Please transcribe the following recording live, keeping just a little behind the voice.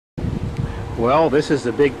Well, this is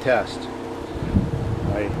the big test.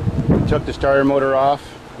 We took the starter motor off,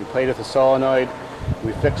 we played with the solenoid,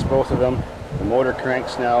 we fixed both of them. The motor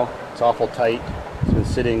cranks now, it's awful tight. It's been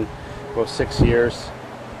sitting about 6 years.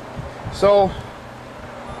 So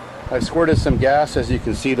I squirted some gas, as you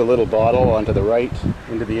can see, the little bottle onto the right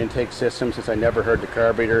into the intake system, since I never heard the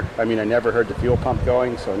carburetor, I never heard the fuel pump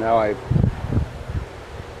going, so now I've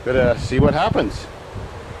got to see what happens.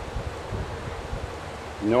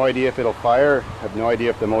 No idea if it'll fire, have no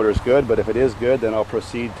idea if the motor's good, but if it is good, then I'll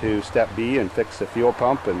proceed to step B and fix the fuel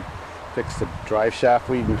pump and fix the drive shaft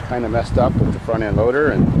we kind of messed up with the front end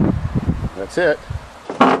loader, and that's it.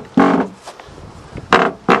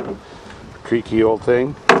 Creaky old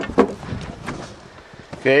thing.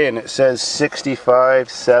 Okay, and it says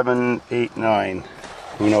 65,789.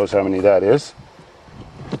 Who knows how many that is?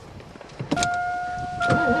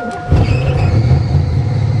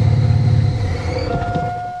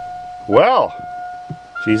 Well,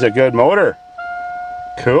 she's a good motor.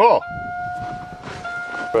 Cool.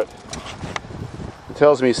 But it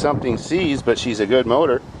tells me something seized, but she's a good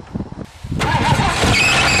motor.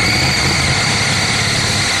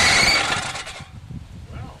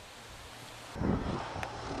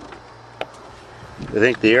 I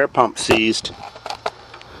think the air pump seized.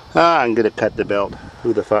 I'm gonna cut the belt.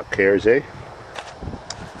 Who the fuck cares, eh?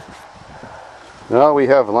 Well, we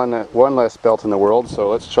have one less belt in the world, so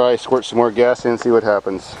let's try squirt some more gas in and see what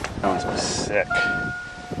happens. Sounds sick.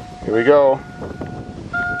 Here we go.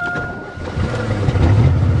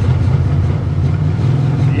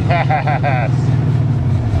 Yes!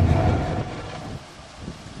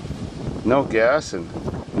 No gas and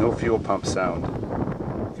no fuel pump sound.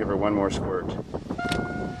 Give her one more squirt.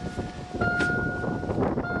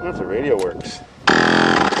 That's the radio works.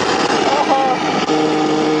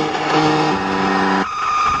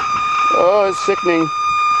 Oh, it's sickening.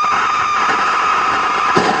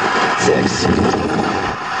 6.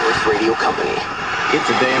 First Radio Company. It's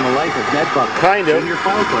a day in the life of Ned Buck. Kind of. Your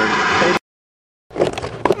file card.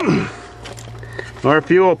 More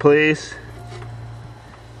fuel, please.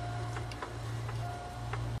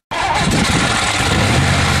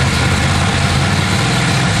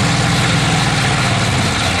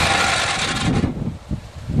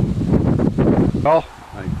 Well,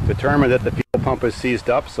 I determined that the fuel pump is seized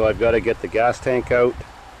up, so I've got to get the gas tank out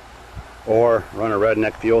or run a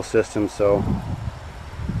redneck fuel system, so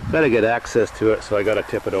I've got to get access to it, so I got to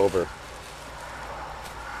tip it over.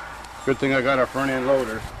 Good thing I got a front end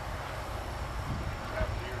loader.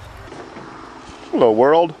 Hello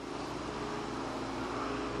world.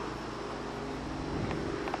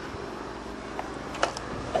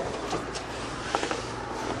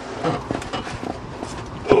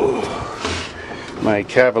 My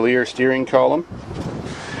Cavalier steering column,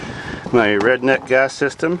 my redneck gas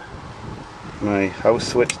system, my house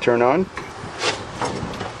switch turn on,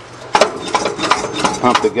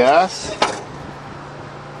 pump the gas.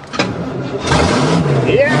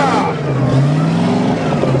 Yeah!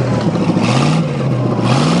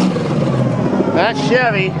 That's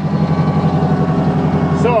Chevy.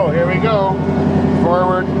 So here we go,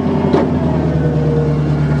 forward.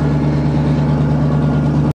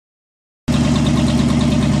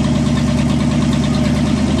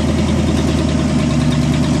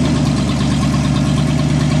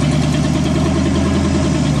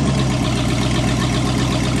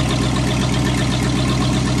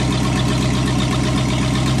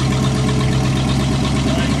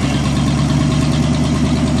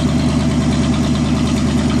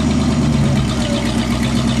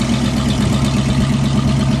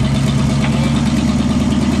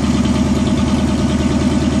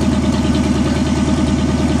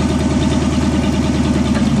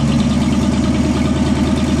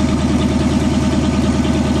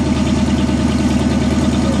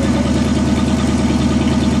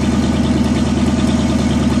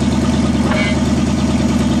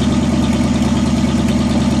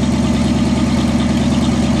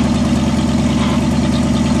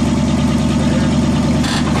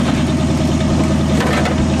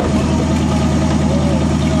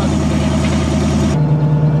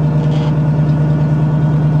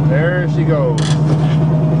 She goes.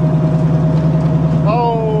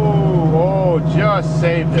 Oh, just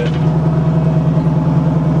saved it.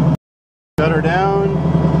 Shut her down.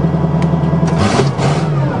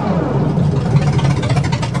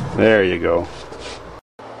 There you go.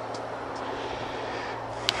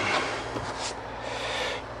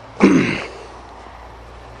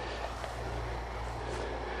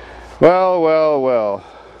 Well.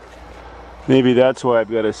 Maybe that's why I've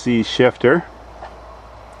got a C shifter.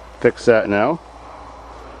 Fix that now.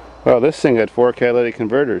 Well, this thing had 4 catalytic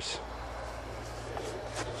converters.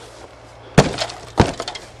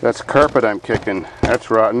 That's carpet I'm kicking. That's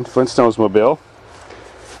rotten. Flintstones mobile.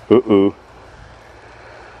 Ooh.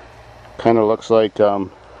 Kind of looks like I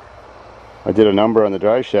did a number on the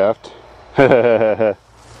drive shaft.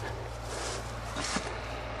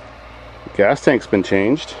 Gas tank's been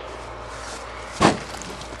changed.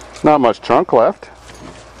 Not much trunk left.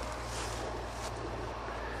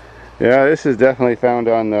 Yeah, this is definitely found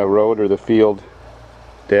on the road or the field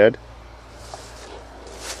dead.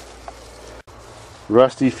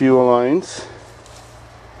 Rusty fuel lines.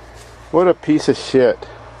 What a piece of shit.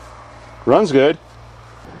 Runs good.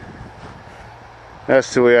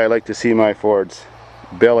 That's the way I like to see my Fords.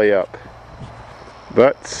 Belly up.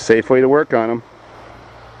 But safe way to work on them.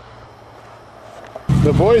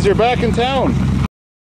 The boys are back in town.